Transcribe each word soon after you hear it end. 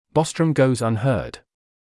Bostrom goes unheard.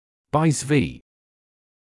 By Zvi.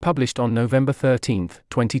 Published on November 13,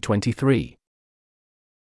 2023.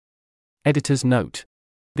 Editor's note.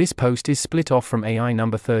 This post is split off from AI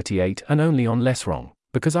number 38 and only on Less Wrong,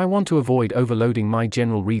 because I want to avoid overloading my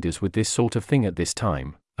general readers with this sort of thing at this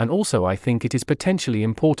time, and also I think it is potentially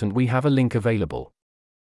important we have a link available.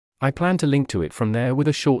 I plan to link to it from there with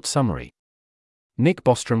a short summary. Nick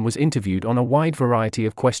Bostrom was interviewed on a wide variety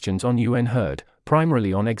of questions on Unheard,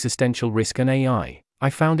 primarily on existential risk and AI. I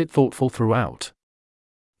found it thoughtful throughout.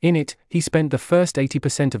 In it, he spent the first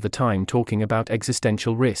 80% of the time talking about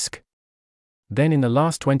existential risk. Then in the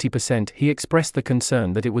last 20% he expressed the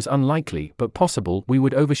concern that it was unlikely but possible we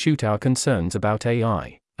would overshoot our concerns about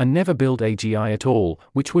AI, and never build AGI at all,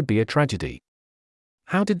 which would be a tragedy.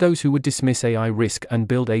 How did those who would dismiss AI risk and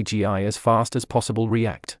build AGI as fast as possible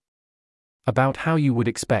react? About how you would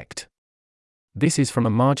expect. This is from a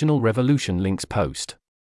Marginal Revolution Links post.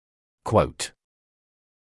 Quote.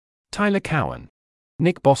 Tyler Cowen.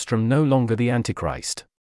 Nick Bostrom no longer the Antichrist.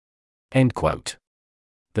 End quote.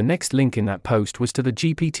 The next link in that post was to the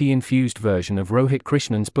GPT-infused version of Rohit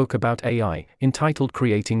Krishnan's book about AI, entitled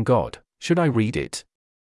Creating God. Should I read it?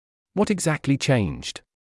 What exactly changed?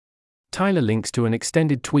 Tyler links to an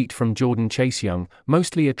extended tweet from Jordan Chase-Young,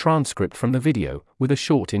 mostly a transcript from the video, with a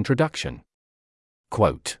short introduction.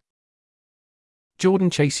 Quote. Jordan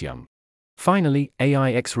Chase-Young. Finally,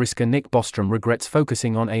 AI ex-risker Nick Bostrom regrets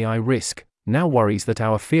focusing on AI risk, now worries that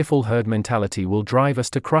our fearful herd mentality will drive us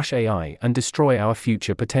to crush AI and destroy our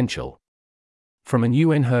future potential. From a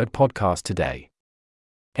new Unheard podcast today.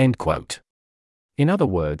 End quote. In other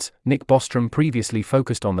words, Nick Bostrom previously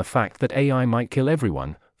focused on the fact that AI might kill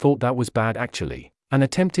everyone, thought that was bad actually, and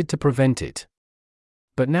attempted to prevent it.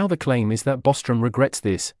 But now the claim is that Bostrom regrets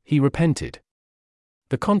this, he repented.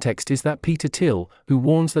 The context is that Peter Thiel, who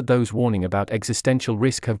warns that those warning about existential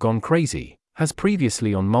risk have gone crazy, has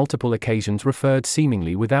previously on multiple occasions referred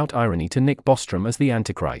seemingly without irony to Nick Bostrom as the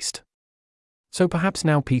Antichrist. So perhaps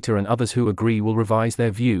now Peter and others who agree will revise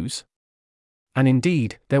their views? And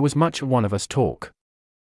indeed, there was much one of us talk.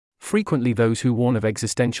 Frequently those who warn of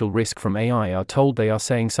existential risk from AI are told they are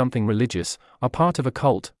saying something religious, are part of a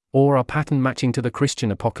cult, or are pattern matching to the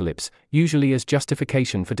Christian apocalypse, usually as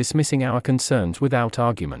justification for dismissing our concerns without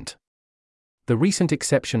argument. The recent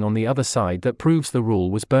exception on the other side that proves the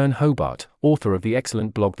rule was Bern Hobart, author of the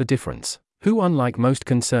excellent blog The Difference, who unlike most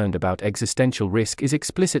concerned about existential risk is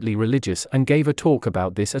explicitly religious and gave a talk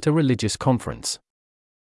about this at a religious conference.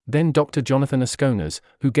 Then Dr. Jonathan Asconas,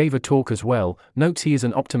 who gave a talk as well, notes he is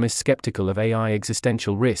an optimist skeptical of AI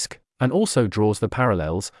existential risk, and also draws the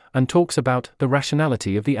parallels, and talks about the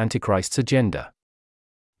rationality of the Antichrist's agenda.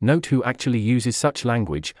 Note who actually uses such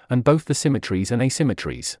language, and both the symmetries and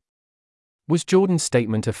asymmetries. Was Jordan's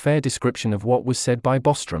statement a fair description of what was said by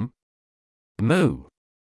Bostrom? No.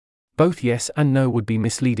 Both yes and no would be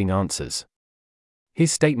misleading answers.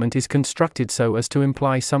 His statement is constructed so as to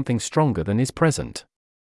imply something stronger than is present.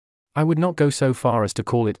 I would not go so far as to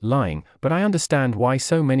call it lying, but I understand why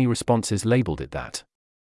so many responses labeled it that.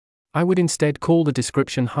 I would instead call the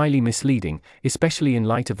description highly misleading, especially in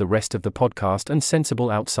light of the rest of the podcast and sensible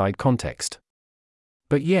outside context.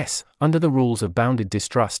 But yes, under the rules of bounded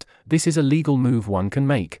distrust, this is a legal move one can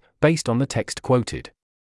make, based on the text quoted.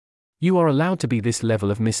 You are allowed to be this level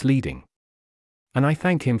of misleading. And I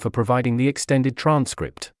thank him for providing the extended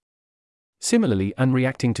transcript. Similarly, and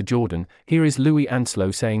reacting to Jordan, here is Louis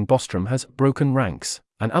Anslow saying Bostrom has broken ranks,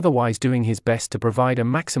 and otherwise doing his best to provide a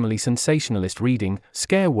maximally sensationalist reading,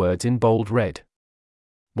 scare words in bold red,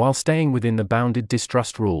 while staying within the bounded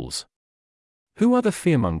distrust rules. Who are the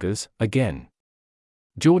fearmongers, again?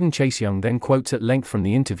 Jordan Chase-Young then quotes at length from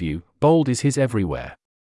the interview, bold is his everywhere.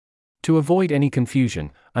 To avoid any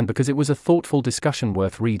confusion, and because it was a thoughtful discussion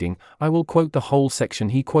worth reading, I will quote the whole section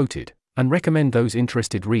he quoted, and recommend those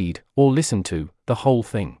interested read, or listen to, the whole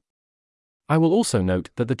thing. I will also note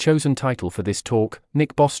that the chosen title for this talk,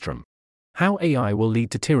 Nick Bostrom, How AI Will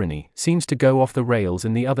Lead to Tyranny, seems to go off the rails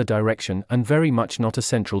in the other direction and very much not a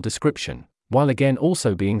central description, while again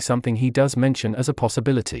also being something he does mention as a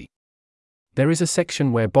possibility. There is a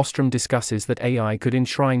section where Bostrom discusses that AI could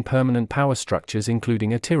enshrine permanent power structures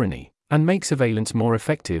including a tyranny, and make surveillance more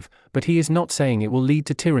effective, but he is not saying it will lead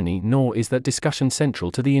to tyranny, nor is that discussion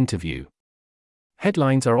central to the interview.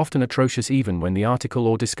 Headlines are often atrocious even when the article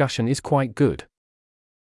or discussion is quite good.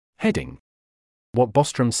 Heading. What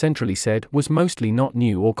Bostrom centrally said was mostly not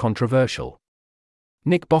new or controversial.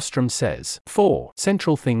 Nick Bostrom says 4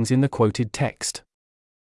 central things in the quoted text.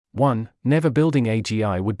 1. Never building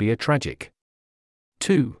AGI would be a tragic.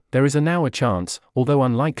 2. There is now a chance, although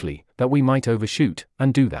unlikely, that we might overshoot,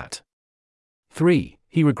 and do that. 3.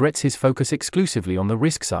 he regrets his focus exclusively on the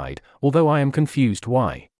risk side, although I am confused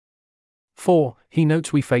why. 4. He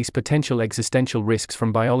notes we face potential existential risks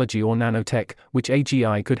from biology or nanotech, which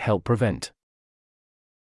AGI could help prevent.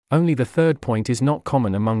 Only the third point is not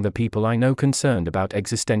common among the people I know concerned about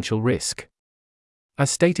existential risk.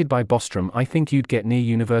 As stated by Bostrom, I think you'd get near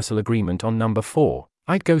universal agreement on number 4.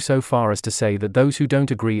 I'd go so far as to say that those who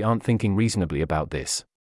don't agree aren't thinking reasonably about this.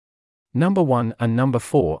 Number 1 and number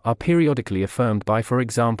 4 are periodically affirmed by, for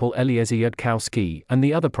example, Eliezer Yudkowsky and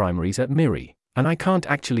the other primaries at MIRI, and I can't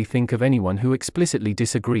actually think of anyone who explicitly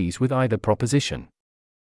disagrees with either proposition.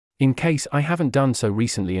 In case I haven't done so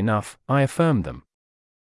recently enough, I affirm them.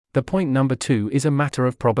 The point number 2 is a matter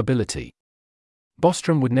of probability.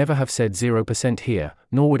 Bostrom would never have said 0% here,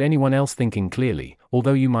 nor would anyone else thinking clearly,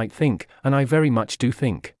 although you might think, and I very much do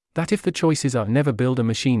think, that if the choices are never build a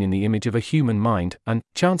machine in the image of a human mind, and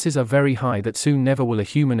chances are very high that soon never will a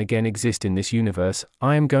human again exist in this universe,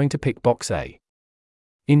 I am going to pick box A.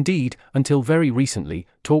 Indeed, until very recently,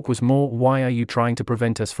 talk was more, why are you trying to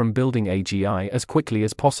prevent us from building AGI as quickly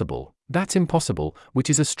as possible? That's impossible, which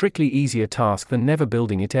is a strictly easier task than never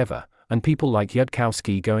building it ever, and people like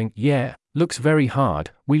Yudkowsky going, yeah, looks very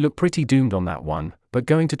hard, we look pretty doomed on that one, but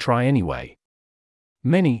going to try anyway.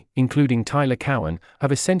 Many, including Tyler Cowen,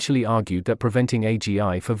 have essentially argued that preventing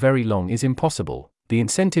AGI for very long is impossible, the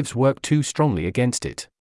incentives work too strongly against it.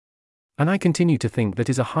 And I continue to think that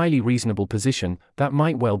is a highly reasonable position, that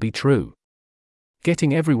might well be true.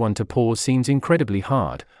 Getting everyone to pause seems incredibly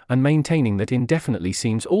hard, and maintaining that indefinitely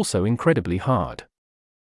seems also incredibly hard.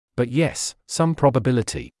 But yes, some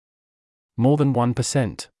probability. More than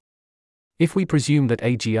 1%. If we presume that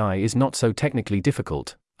AGI is not so technically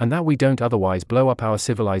difficult, and that we don't otherwise blow up our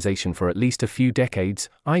civilization for at least a few decades,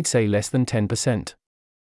 I'd say less than 10%.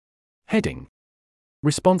 Heading.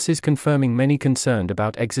 Responses confirming many concerned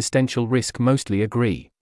about existential risk mostly agree.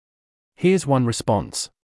 Here's one response.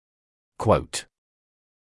 Quote.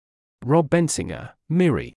 Rob Bensinger,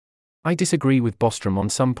 MIRI. I disagree with Bostrom on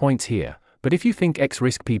some points here, but if you think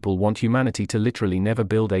X-risk people want humanity to literally never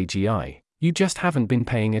build AGI, you just haven't been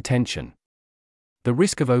paying attention. The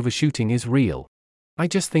risk of overshooting is real. I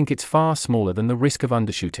just think it's far smaller than the risk of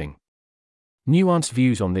undershooting. Nuanced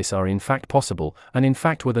views on this are in fact possible, and in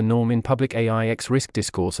fact were the norm in public AI X-risk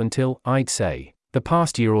discourse until, I'd say, the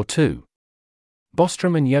past year or two.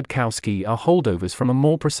 Bostrom and Yudkowsky are holdovers from a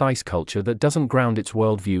more precise culture that doesn't ground its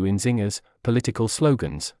worldview in zingers, political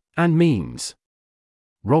slogans, and memes.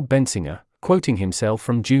 Rob Bensinger, quoting himself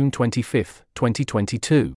from June 25,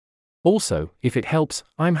 2022. Also, if it helps,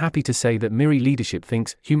 I'm happy to say that MIRI leadership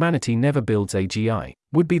thinks humanity never builds AGI,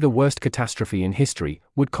 would be the worst catastrophe in history,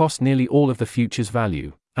 would cost nearly all of the future's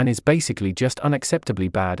value, and is basically just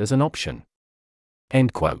unacceptably bad as an option.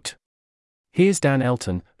 End quote. Here's Dan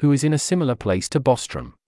Elton, who is in a similar place to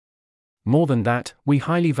Bostrom. More than that, we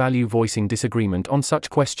highly value voicing disagreement on such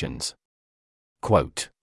questions. Quote.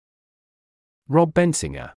 Rob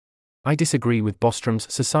Bensinger. I disagree with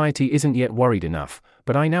Bostrom's society isn't yet worried enough,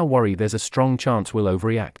 but I now worry there's a strong chance we'll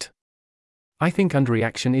overreact. I think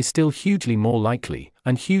underreaction is still hugely more likely,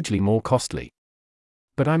 and hugely more costly.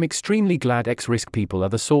 But I'm extremely glad X-risk people are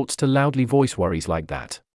the sorts to loudly voice worries like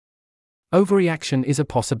that. Overreaction is a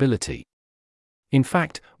possibility. In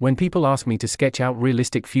fact, when people ask me to sketch out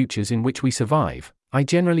realistic futures in which we survive, I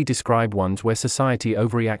generally describe ones where society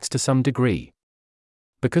overreacts to some degree.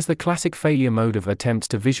 Because the classic failure mode of attempts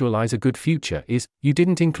to visualize a good future is, you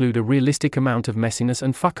didn't include a realistic amount of messiness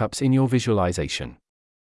and fuck-ups in your visualization.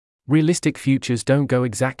 Realistic futures don't go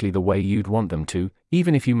exactly the way you'd want them to,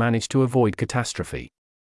 even if you manage to avoid catastrophe.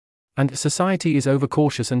 And society is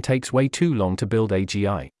overcautious and takes way too long to build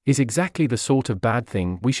AGI, is exactly the sort of bad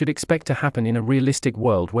thing we should expect to happen in a realistic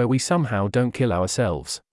world where we somehow don't kill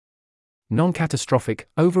ourselves. Non-catastrophic,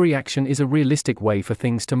 overreaction is a realistic way for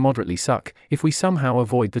things to moderately suck, if we somehow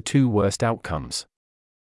avoid the two worst outcomes.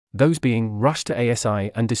 Those being, rush to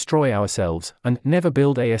ASI and destroy ourselves, and never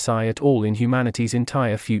build ASI at all in humanity's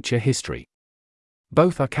entire future history.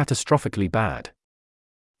 Both are catastrophically bad.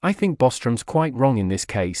 I think Bostrom's quite wrong in this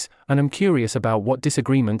case, and I'm curious about what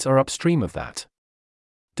disagreements are upstream of that.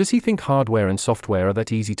 Does he think hardware and software are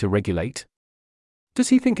that easy to regulate? Does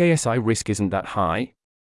he think ASI risk isn't that high?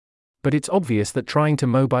 But it's obvious that trying to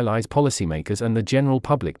mobilize policymakers and the general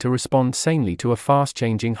public to respond sanely to a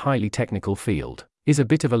fast-changing, highly technical field is a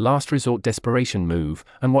bit of a last-resort desperation move,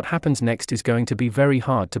 and what happens next is going to be very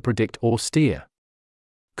hard to predict or steer.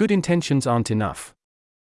 Good intentions aren't enough.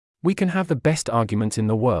 We can have the best arguments in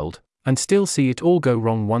the world, and still see it all go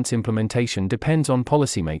wrong once implementation depends on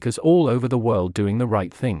policymakers all over the world doing the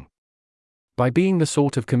right thing. By being the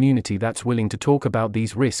sort of community that's willing to talk about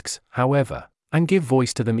these risks, however, and give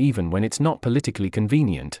voice to them even when it's not politically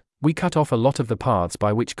convenient, we cut off a lot of the paths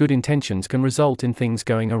by which good intentions can result in things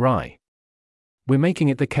going awry. We're making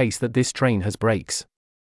it the case that this train has brakes.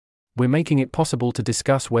 We're making it possible to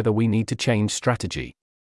discuss whether we need to change strategy.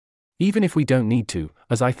 Even if we don't need to,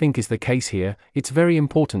 as I think is the case here, it's very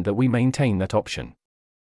important that we maintain that option.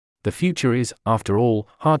 The future is, after all,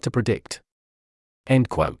 hard to predict. End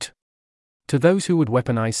quote. To those who would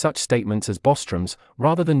weaponize such statements as Bostrom's,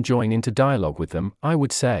 rather than join into dialogue with them, I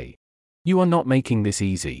would say, you are not making this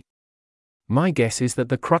easy. My guess is that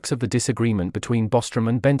the crux of the disagreement between Bostrom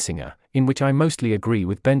and Bensinger, in which I mostly agree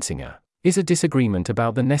with Bensinger, is a disagreement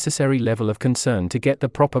about the necessary level of concern to get the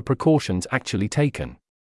proper precautions actually taken.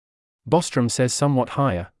 Bostrom says somewhat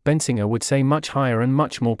higher, Bensinger would say much higher and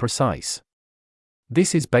much more precise.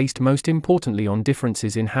 This is based most importantly on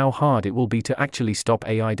differences in how hard it will be to actually stop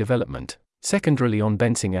AI development, secondarily on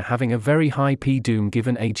Bensinger having a very high P-doom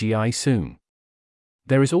given AGI soon.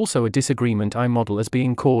 There is also a disagreement I model as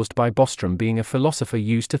being caused by Bostrom being a philosopher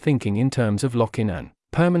used to thinking in terms of lock-in and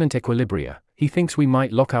permanent equilibria. He thinks we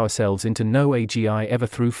might lock ourselves into no AGI ever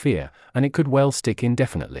through fear, and it could well stick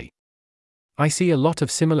indefinitely. I see a lot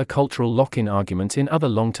of similar cultural lock-in arguments in other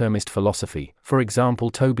long-termist philosophy, for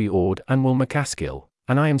example Toby Ord and Will MacAskill,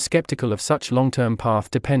 and I am skeptical of such long-term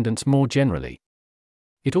path dependence more generally.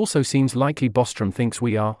 It also seems likely Bostrom thinks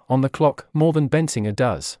we are on the clock more than Bensinger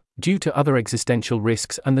does, due to other existential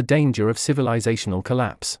risks and the danger of civilizational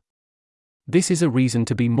collapse. This is a reason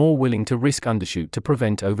to be more willing to risk undershoot to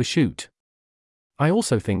prevent overshoot. I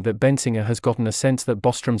also think that Bensinger has gotten a sense that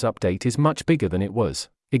Bostrom's update is much bigger than it was,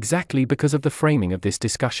 exactly because of the framing of this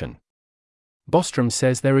discussion. Bostrom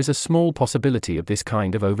says there is a small possibility of this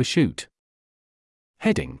kind of overshoot.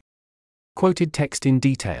 Heading. Quoted text in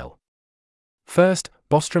detail. First,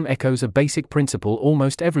 Bostrom echoes a basic principle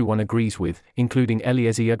almost everyone agrees with, including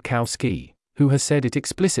Eliezer Yudkowsky, who has said it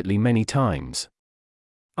explicitly many times.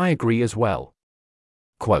 I agree as well.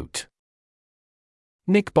 Quote.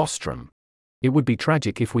 Nick Bostrom. It would be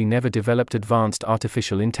tragic if we never developed advanced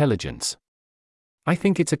artificial intelligence. I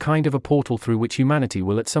think it's a kind of a portal through which humanity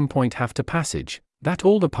will at some point have to passage, that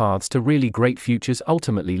all the paths to really great futures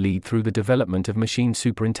ultimately lead through the development of machine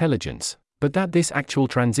superintelligence, but that this actual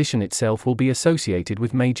transition itself will be associated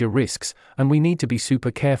with major risks, and we need to be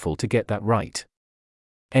super careful to get that right.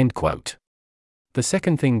 End quote. The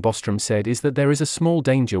second thing Bostrom said is that there is a small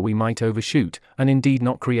danger we might overshoot, and indeed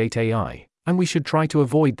not create AI, and we should try to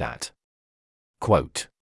avoid that. Quote.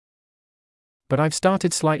 But I've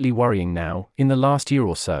started slightly worrying now, in the last year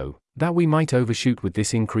or so, that we might overshoot with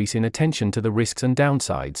this increase in attention to the risks and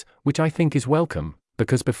downsides, which I think is welcome,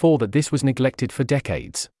 because before that this was neglected for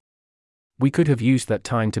decades. We could have used that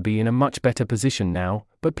time to be in a much better position now,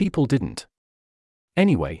 but people didn't.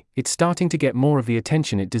 Anyway, it's starting to get more of the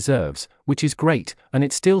attention it deserves, which is great, and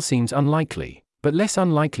it still seems unlikely, but less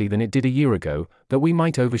unlikely than it did a year ago, that we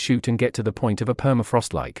might overshoot and get to the point of a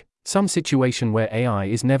permafrost-like, some situation where AI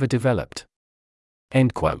is never developed.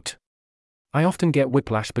 End quote. I often get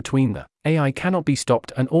whiplash between the AI cannot be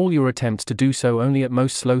stopped and all your attempts to do so only at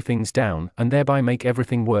most slow things down and thereby make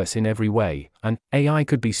everything worse in every way, and AI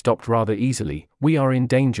could be stopped rather easily. We are in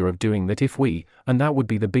danger of doing that if we, and that would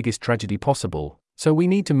be the biggest tragedy possible, so we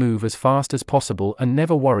need to move as fast as possible and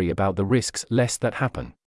never worry about the risks lest that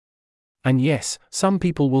happen. And yes, some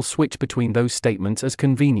people will switch between those statements as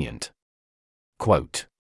convenient. Quote.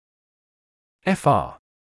 Fr.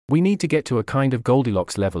 We need to get to a kind of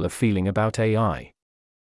Goldilocks level of feeling about AI.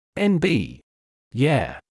 NB.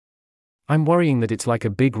 Yeah. I'm worrying that it's like a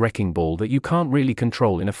big wrecking ball that you can't really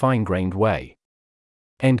control in a fine-grained way.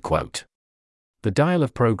 End quote. The dial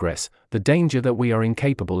of progress, the danger that we are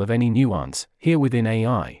incapable of any nuance, here within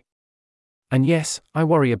AI. And yes, I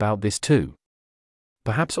worry about this too.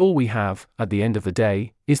 Perhaps all we have, at the end of the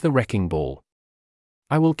day, is the wrecking ball.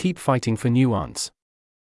 I will keep fighting for nuance.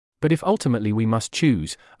 But if ultimately we must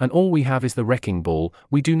choose, and all we have is the wrecking ball,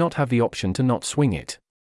 we do not have the option to not swing it.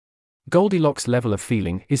 Goldilocks level of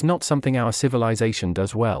feeling is not something our civilization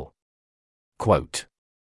does well. Quote.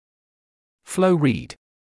 Flo Reed.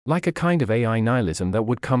 Like a kind of AI nihilism that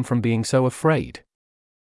would come from being so afraid.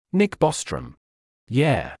 Nick Bostrom.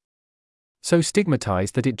 Yeah. So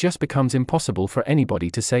stigmatized that it just becomes impossible for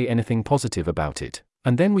anybody to say anything positive about it.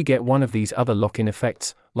 And then we get one of these other lock-in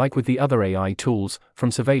effects, like with the other AI tools, from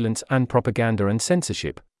surveillance and propaganda and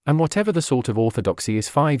censorship, and whatever the sort of orthodoxy is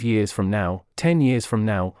 5 years from now, 10 years from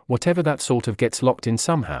now, whatever that sort of gets locked in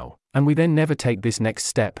somehow, and we then never take this next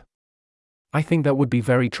step. I think that would be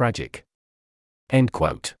very tragic. End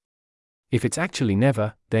quote. If it's actually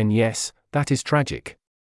never, then yes, that is tragic.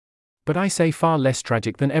 But I say far less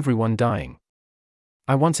tragic than everyone dying.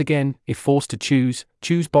 I once again, if forced to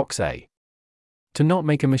choose box A. To not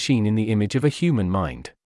make a machine in the image of a human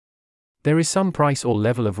mind. There is some price or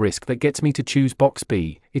level of risk that gets me to choose box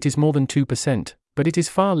B. It is more than 2%, but it is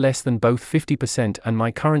far less than both 50% and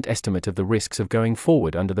my current estimate of the risks of going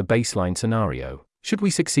forward under the baseline scenario, should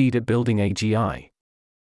we succeed at building AGI.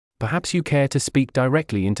 Perhaps you care to speak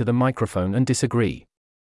directly into the microphone and disagree.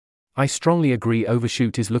 I strongly agree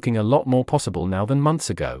overshoot is looking a lot more possible now than months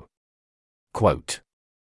ago. Quote.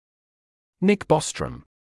 Nick Bostrom.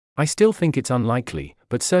 I still think it's unlikely,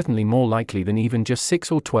 but certainly more likely than even just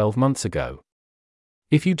 6 or 12 months ago.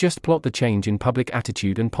 If you just plot the change in public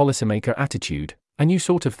attitude and policymaker attitude, and you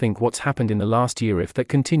sort of think what's happened in the last year, if that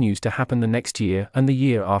continues to happen the next year and the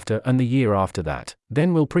year after and the year after that,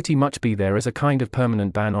 then we'll pretty much be there as a kind of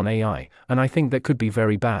permanent ban on AI, and I think that could be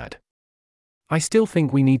very bad. I still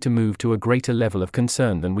think we need to move to a greater level of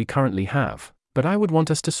concern than we currently have, but I would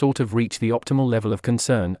want us to sort of reach the optimal level of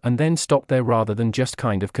concern and then stop there rather than just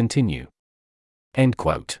kind of continue. End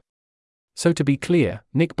quote. So to be clear,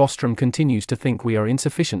 Nick Bostrom continues to think we are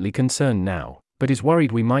insufficiently concerned now, but is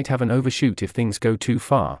worried we might have an overshoot if things go too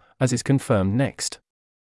far, as is confirmed next.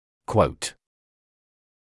 Quote.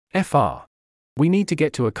 FR. We need to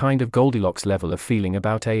get to a kind of Goldilocks level of feeling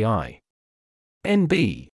about AI.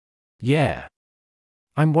 NB. Yeah.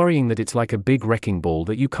 I'm worrying that it's like a big wrecking ball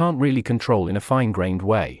that you can't really control in a fine-grained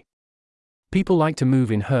way. People like to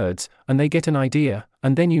move in herds, and they get an idea,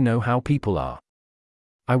 and then you know how people are.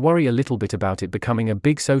 I worry a little bit about it becoming a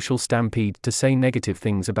big social stampede to say negative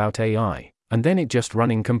things about AI, and then it just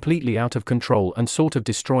running completely out of control and sort of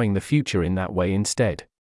destroying the future in that way instead.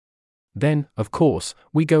 Then, of course,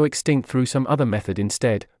 we go extinct through some other method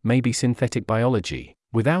instead, maybe synthetic biology,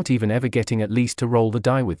 without even ever getting at least to roll the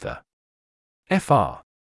die with the FR.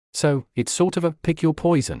 So, it's sort of a pick your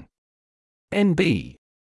poison. NB.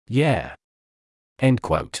 Yeah. End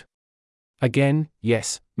quote. Again,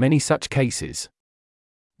 yes, many such cases.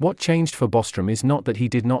 What changed for Bostrom is not that he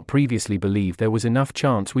did not previously believe there was enough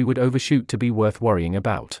chance we would overshoot to be worth worrying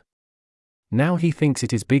about. Now he thinks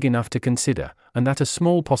it is big enough to consider, and that a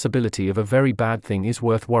small possibility of a very bad thing is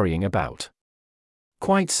worth worrying about.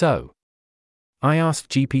 Quite so. I asked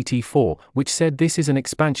GPT-4, which said this is an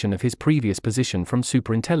expansion of his previous position from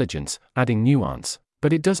superintelligence, adding nuance,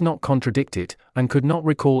 but it does not contradict it, and could not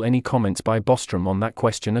recall any comments by Bostrom on that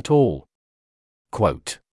question at all.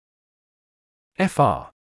 Quote. FR.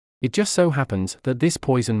 It just so happens that this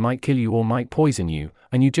poison might kill you or might poison you,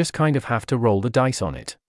 and you just kind of have to roll the dice on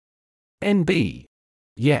it. NB.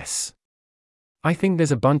 Yes. I think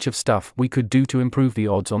there's a bunch of stuff we could do to improve the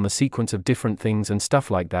odds on the sequence of different things and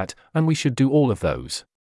stuff like that, and we should do all of those.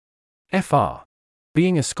 FR.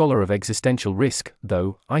 Being a scholar of existential risk,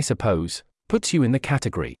 though, I suppose, puts you in the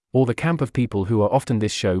category, or the camp of people who are often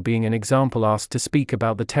this show being an example asked to speak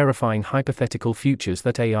about the terrifying hypothetical futures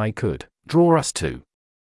that AI could draw us to.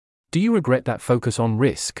 Do you regret that focus on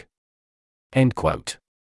risk? End quote.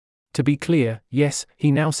 To be clear, yes,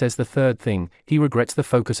 he now says the third thing, he regrets the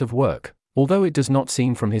focus of work, although it does not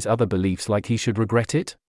seem from his other beliefs like he should regret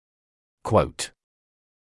it. Quote.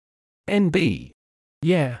 NB.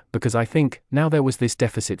 Yeah, because I think, now there was this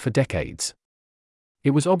deficit for decades.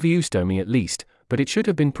 It was obvious to me at least, but it should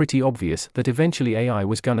have been pretty obvious that eventually AI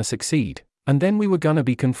was gonna succeed, and then we were gonna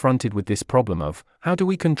be confronted with this problem of, how do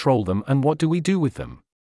we control them and what do we do with them?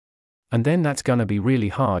 And then that's gonna be really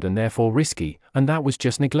hard and therefore risky, and that was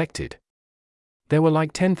just neglected. There were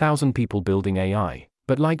like 10,000 people building AI,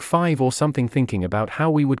 but like 5 or something thinking about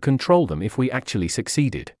how we would control them if we actually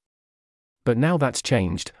succeeded. But now that's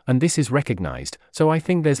changed, and this is recognized, so I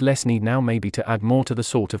think there's less need now maybe to add more to the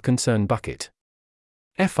sort of concern bucket.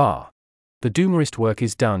 FR. The doomerist work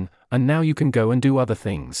is done, and now you can go and do other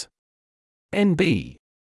things. NB.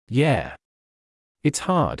 Yeah. It's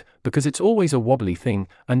hard, because it's always a wobbly thing,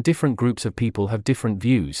 and different groups of people have different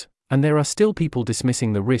views, and there are still people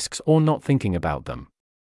dismissing the risks or not thinking about them.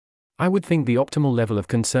 I would think the optimal level of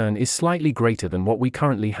concern is slightly greater than what we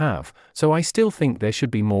currently have, so I still think there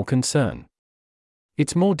should be more concern.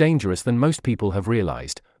 It's more dangerous than most people have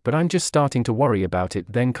realized, but I'm just starting to worry about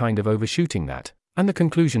it then kind of overshooting that, and the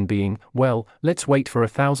conclusion being, well, let's wait for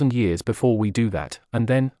 1,000 years before we do that, and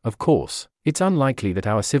then, of course, it's unlikely that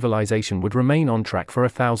our civilization would remain on track for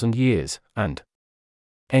 1,000 years, and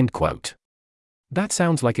end quote. That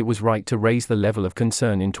sounds like it was right to raise the level of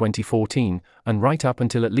concern in 2014, and right up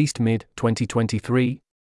until at least mid-2023?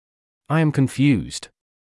 I am confused.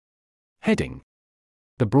 Heading.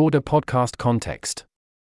 The broader podcast context.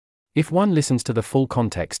 If one listens to the full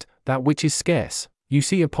context, that which is scarce, you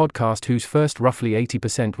see a podcast whose first roughly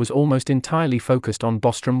 80% was almost entirely focused on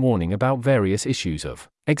Bostrom warning about various issues of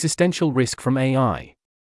existential risk from AI.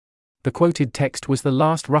 The quoted text was the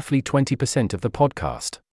last roughly 20% of the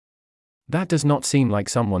podcast. That does not seem like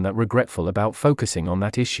someone that regretful about focusing on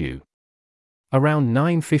that issue. Around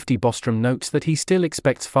 9:50 Bostrom notes that he still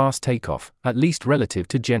expects fast takeoff, at least relative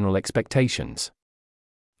to general expectations.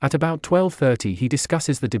 At about 12:30 he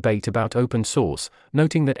discusses the debate about open source,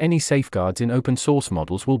 noting that any safeguards in open source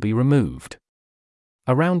models will be removed.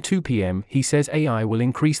 Around 2 p.m. he says AI will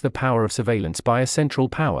increase the power of surveillance by a central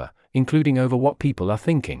power, including over what people are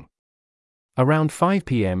thinking. Around 5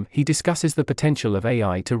 p.m. he discusses the potential of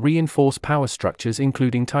AI to reinforce power structures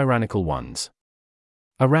including tyrannical ones.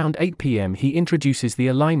 Around 8 p.m. he introduces the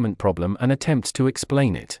alignment problem and attempts to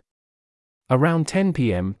explain it. Around 10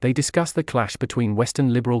 p.m. they discuss the clash between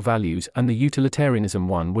Western liberal values and the utilitarianism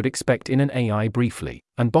one would expect in an AI briefly,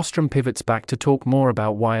 and Bostrom pivots back to talk more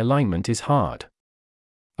about why alignment is hard.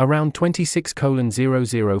 Around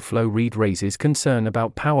 26:00 Flo Reed raises concern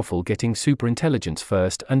about powerful getting superintelligence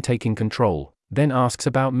first and taking control, then asks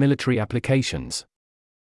about military applications.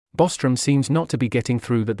 Bostrom seems not to be getting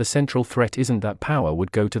through that the central threat isn't that power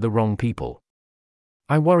would go to the wrong people.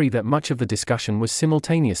 I worry that much of the discussion was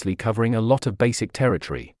simultaneously covering a lot of basic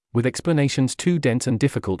territory, with explanations too dense and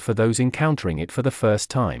difficult for those encountering it for the first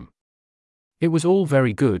time. It was all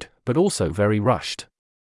very good, but also very rushed.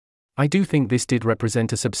 I do think this did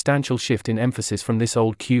represent a substantial shift in emphasis from this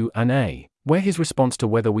old Q&A, where his response to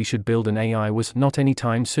whether we should build an AI was not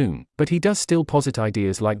anytime soon, but he does still posit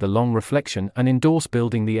ideas like the long reflection and endorse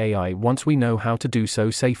building the AI once we know how to do so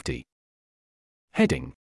safely.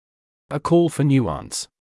 Heading: A call for nuance.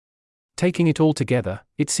 Taking it all together,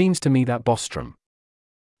 it seems to me that Bostrom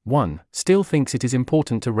 1. Still thinks it is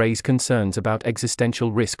important to raise concerns about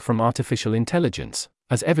existential risk from artificial intelligence,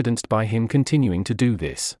 as evidenced by him continuing to do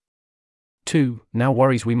this. 2. Now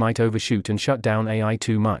worries we might overshoot and shut down AI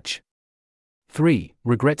too much. 3.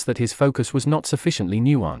 Regrets that his focus was not sufficiently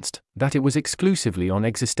nuanced, that it was exclusively on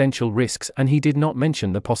existential risks and he did not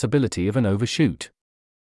mention the possibility of an overshoot.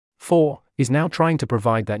 4. Is now trying to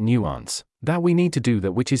provide that nuance, that we need to do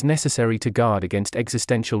that which is necessary to guard against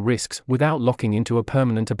existential risks without locking into a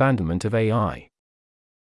permanent abandonment of AI.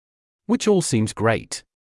 Which all seems great.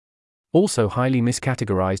 Also highly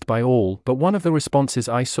miscategorized by all but one of the responses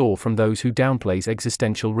I saw from those who downplays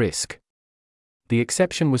existential risk. The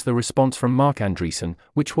exception was the response from Mark Andreessen,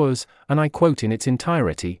 which was, and I quote in its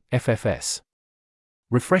entirety, FFS.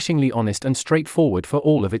 Refreshingly honest and straightforward for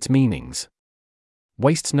all of its meanings.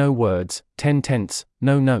 Wastes no words, 10/10,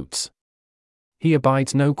 no notes. He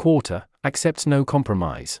abides no quarter, accepts no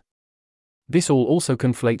compromise. This all also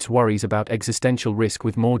conflates worries about existential risk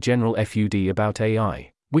with more general FUD about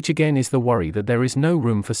AI, which again is the worry that there is no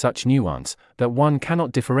room for such nuance, that one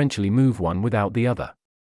cannot differentially move one without the other.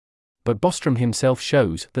 But Bostrom himself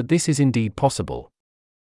shows that this is indeed possible.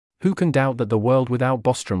 Who can doubt that the world without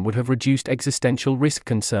Bostrom would have reduced existential risk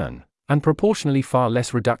concern, and proportionally far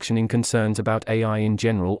less reduction in concerns about AI in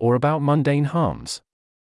general or about mundane harms?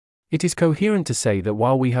 It is coherent to say that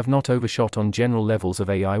while we have not overshot on general levels of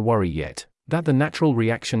AI worry yet, that the natural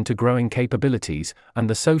reaction to growing capabilities, and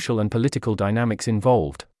the social and political dynamics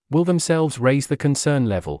involved, will themselves raise the concern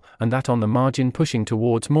level, and that on the margin pushing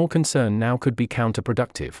towards more concern now could be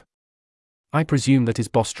counterproductive. I presume that is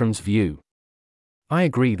Bostrom's view. I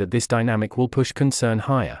agree that this dynamic will push concern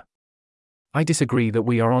higher. I disagree that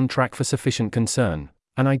we are on track for sufficient concern,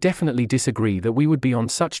 and I definitely disagree that we would be on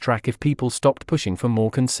such track if people stopped pushing for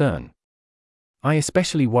more concern. I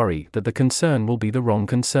especially worry that the concern will be the wrong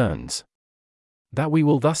concerns. That we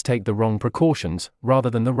will thus take the wrong precautions, rather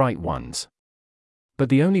than the right ones. But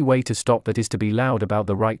the only way to stop that is to be loud about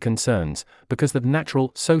the right concerns, because the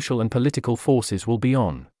natural, social and political forces will be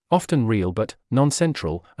on, often real but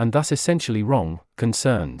non-central, and thus essentially wrong,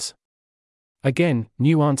 concerns. Again,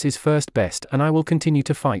 nuance is first best and I will continue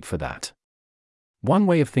to fight for that. One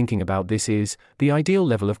way of thinking about this is, the ideal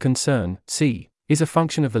level of concern, C, is a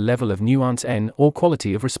function of the level of nuance N or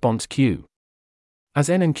quality of response Q. As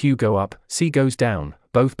N and Q go up, C goes down,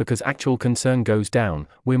 both because actual concern goes down,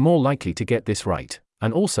 we're more likely to get this right,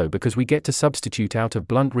 and also because we get to substitute out of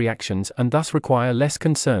blunt reactions and thus require less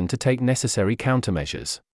concern to take necessary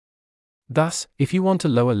countermeasures. Thus, if you want a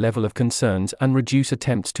lower level of concerns and reduce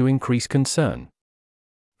attempts to increase concern,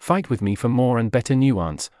 fight with me for more and better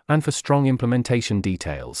nuance, and for strong implementation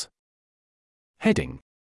details. Heading: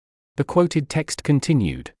 The quoted text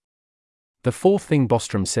continued. The fourth thing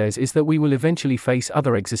Bostrom says is that we will eventually face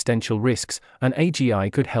other existential risks, and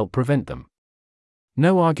AGI could help prevent them.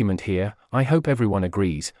 No argument here, I hope everyone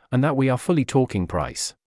agrees, and that we are fully talking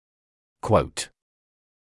price. Quote.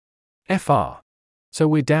 FR. So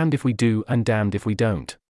we're damned if we do and damned if we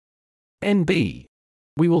don't. NB.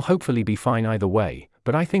 We will hopefully be fine either way,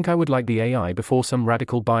 but I think I would like the AI before some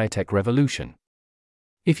radical biotech revolution.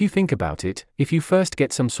 If you think about it, if you first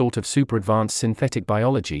get some sort of super advanced synthetic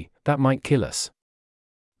biology, that might kill us.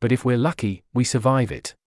 But if we're lucky, we survive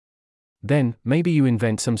it. Then, maybe you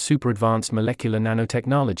invent some super advanced molecular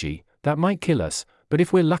nanotechnology, that might kill us, but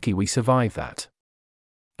if we're lucky we survive that.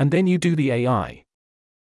 And then you do the AI.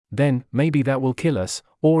 Then, maybe that will kill us,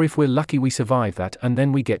 or if we're lucky we survive that and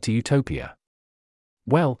then we get to utopia.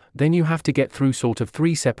 Well, then you have to get through sort of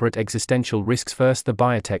 3 separate existential risks: first the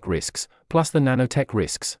biotech risks, plus the nanotech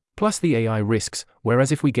risks, plus the AI risks,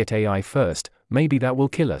 whereas if we get AI first, maybe that will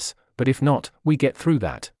kill us, but if not, we get through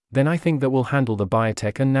that, then I think that we'll handle the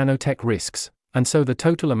biotech and nanotech risks, and so the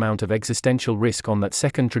total amount of existential risk on that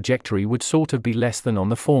second trajectory would sort of be less than on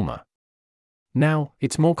the former. Now,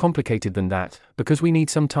 it's more complicated than that, because we need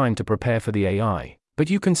some time to prepare for the AI. But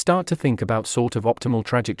you can start to think about sort of optimal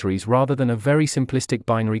trajectories rather than a very simplistic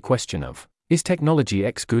binary question of, is technology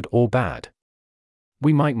X good or bad?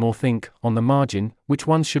 We might more think, on the margin, which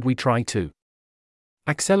ones should we try to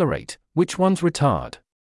accelerate, which ones retard?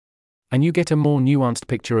 And you get a more nuanced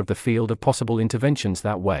picture of the field of possible interventions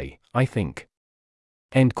that way, I think.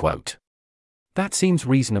 End quote. That seems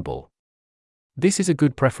reasonable. This is a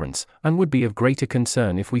good preference, and would be of greater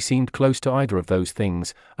concern if we seemed close to either of those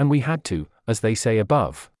things, and we had to, as they say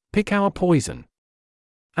above, pick our poison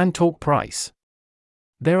and talk price.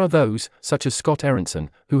 There are those, such as Scott Aronson,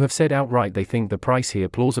 who have said outright they think the price here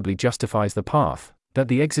plausibly justifies the path, that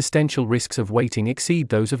the existential risks of waiting exceed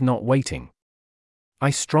those of not waiting.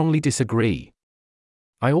 I strongly disagree.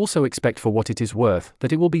 I also expect, for what it is worth,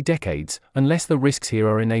 that it will be decades, unless the risks here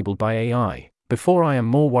are enabled by AI, before I am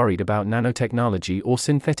more worried about nanotechnology or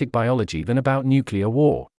synthetic biology than about nuclear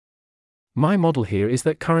war. My model here is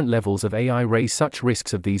that current levels of AI raise such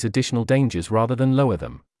risks of these additional dangers rather than lower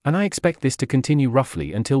them, and I expect this to continue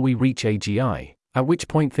roughly until we reach AGI, at which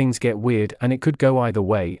point things get weird, and it could go either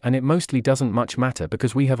way, and it mostly doesn't much matter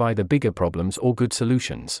because we have either bigger problems or good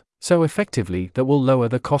solutions, so effectively that will lower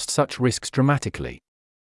the cost such risks dramatically.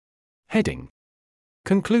 Heading.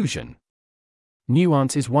 Conclusion.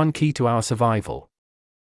 Nuance is one key to our survival.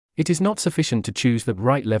 It is not sufficient to choose the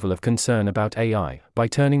right level of concern about AI by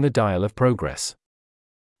turning the dial of progress.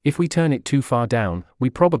 If we turn it too far down, we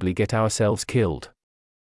probably get ourselves killed.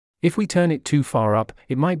 If we turn it too far up,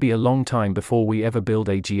 it might be a long time before we ever build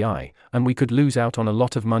AGI, and we could lose out on a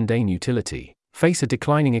lot of mundane utility, face a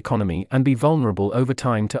declining economy, and be vulnerable over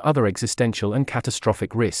time to other existential and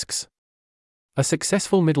catastrophic risks. A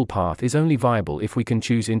successful middle path is only viable if we can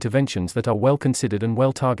choose interventions that are well considered and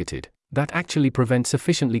well targeted, that actually prevent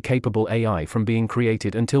sufficiently capable AI from being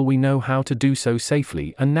created until we know how to do so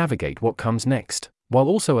safely and navigate what comes next, while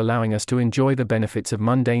also allowing us to enjoy the benefits of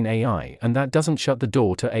mundane AI, and that doesn't shut the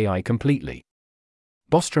door to AI completely.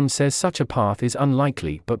 Bostrom says such a path is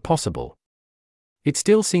unlikely but possible. It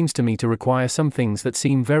still seems to me to require some things that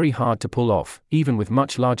seem very hard to pull off, even with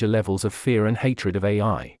much larger levels of fear and hatred of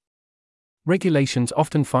AI. Regulations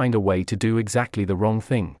often find a way to do exactly the wrong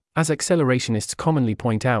thing, as accelerationists commonly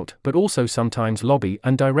point out, but also sometimes lobby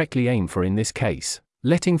and directly aim for in this case,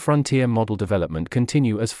 letting frontier model development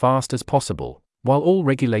continue as fast as possible, while all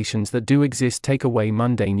regulations that do exist take away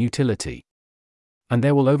mundane utility. And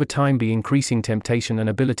there will over time be increasing temptation and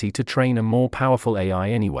ability to train a more powerful AI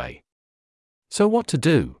anyway. So what to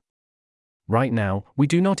do? Right now, we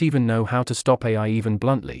do not even know how to stop AI even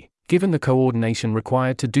bluntly, given the coordination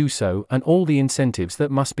required to do so and all the incentives that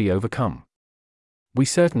must be overcome. We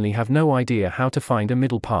certainly have no idea how to find a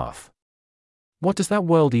middle path. What does that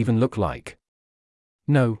world even look like?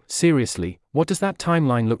 No, seriously, what does that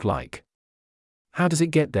timeline look like? How does it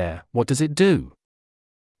get there? What does it do?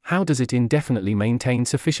 How does it indefinitely maintain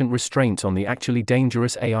sufficient restraints on the actually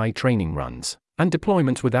dangerous AI training runs and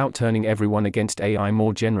deployments without turning everyone against AI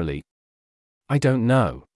more generally? I don't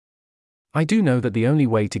know. I do know that the only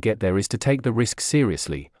way to get there is to take the risks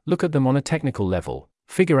seriously, look at them on a technical level,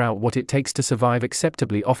 figure out what it takes to survive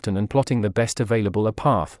acceptably often, and plotting the best available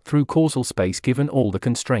path through causal space given all the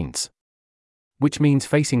constraints. Which means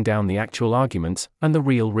facing down the actual arguments and the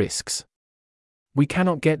real risks. We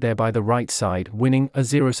cannot get there by the right side winning a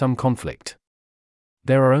zero-sum conflict.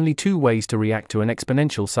 There are only 2 ways to react to an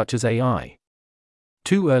exponential such as AI.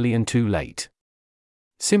 Too early and too late.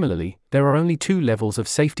 Similarly, there are only 2 levels of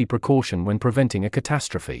safety precaution when preventing a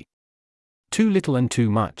catastrophe. Too little and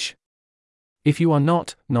too much. If you are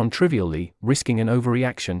not, non-trivially, risking an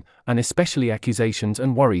overreaction, and especially accusations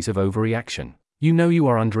and worries of overreaction, you know you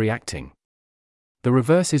are underreacting. The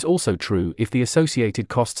reverse is also true if the associated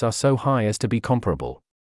costs are so high as to be comparable.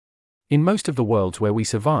 In most of the worlds where we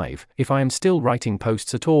survive, if I am still writing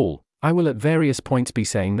posts at all, I will at various points be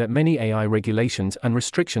saying that many AI regulations and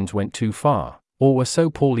restrictions went too far, or were so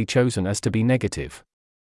poorly chosen as to be negative.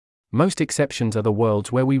 Most exceptions are the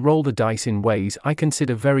worlds where we roll the dice in ways I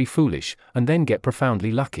consider very foolish, and then get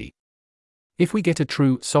profoundly lucky. If we get a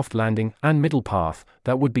true soft landing and middle path,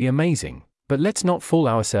 that would be amazing, but let's not fool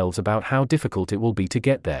ourselves about how difficult it will be to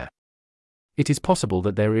get there. It is possible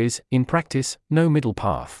that there is, in practice, no middle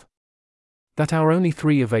path. That our only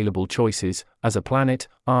three available choices, as a planet,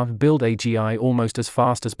 are build AGI almost as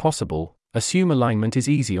fast as possible, assume alignment is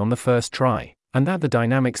easy on the first try, and that the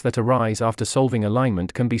dynamics that arise after solving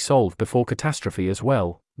alignment can be solved before catastrophe as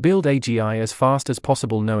well, build AGI as fast as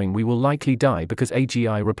possible knowing we will likely die because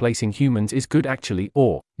AGI replacing humans is good actually,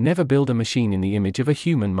 or never build a machine in the image of a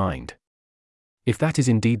human mind. If that is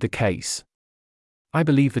indeed the case, I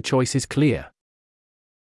believe the choice is clear.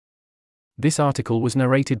 This article was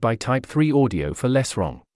narrated by Type 3 Audio for Less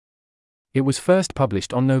Wrong. It was first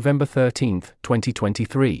published on November 13,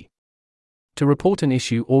 2023. To report an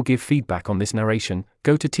issue or give feedback on this narration,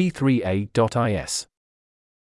 go to t3a.is.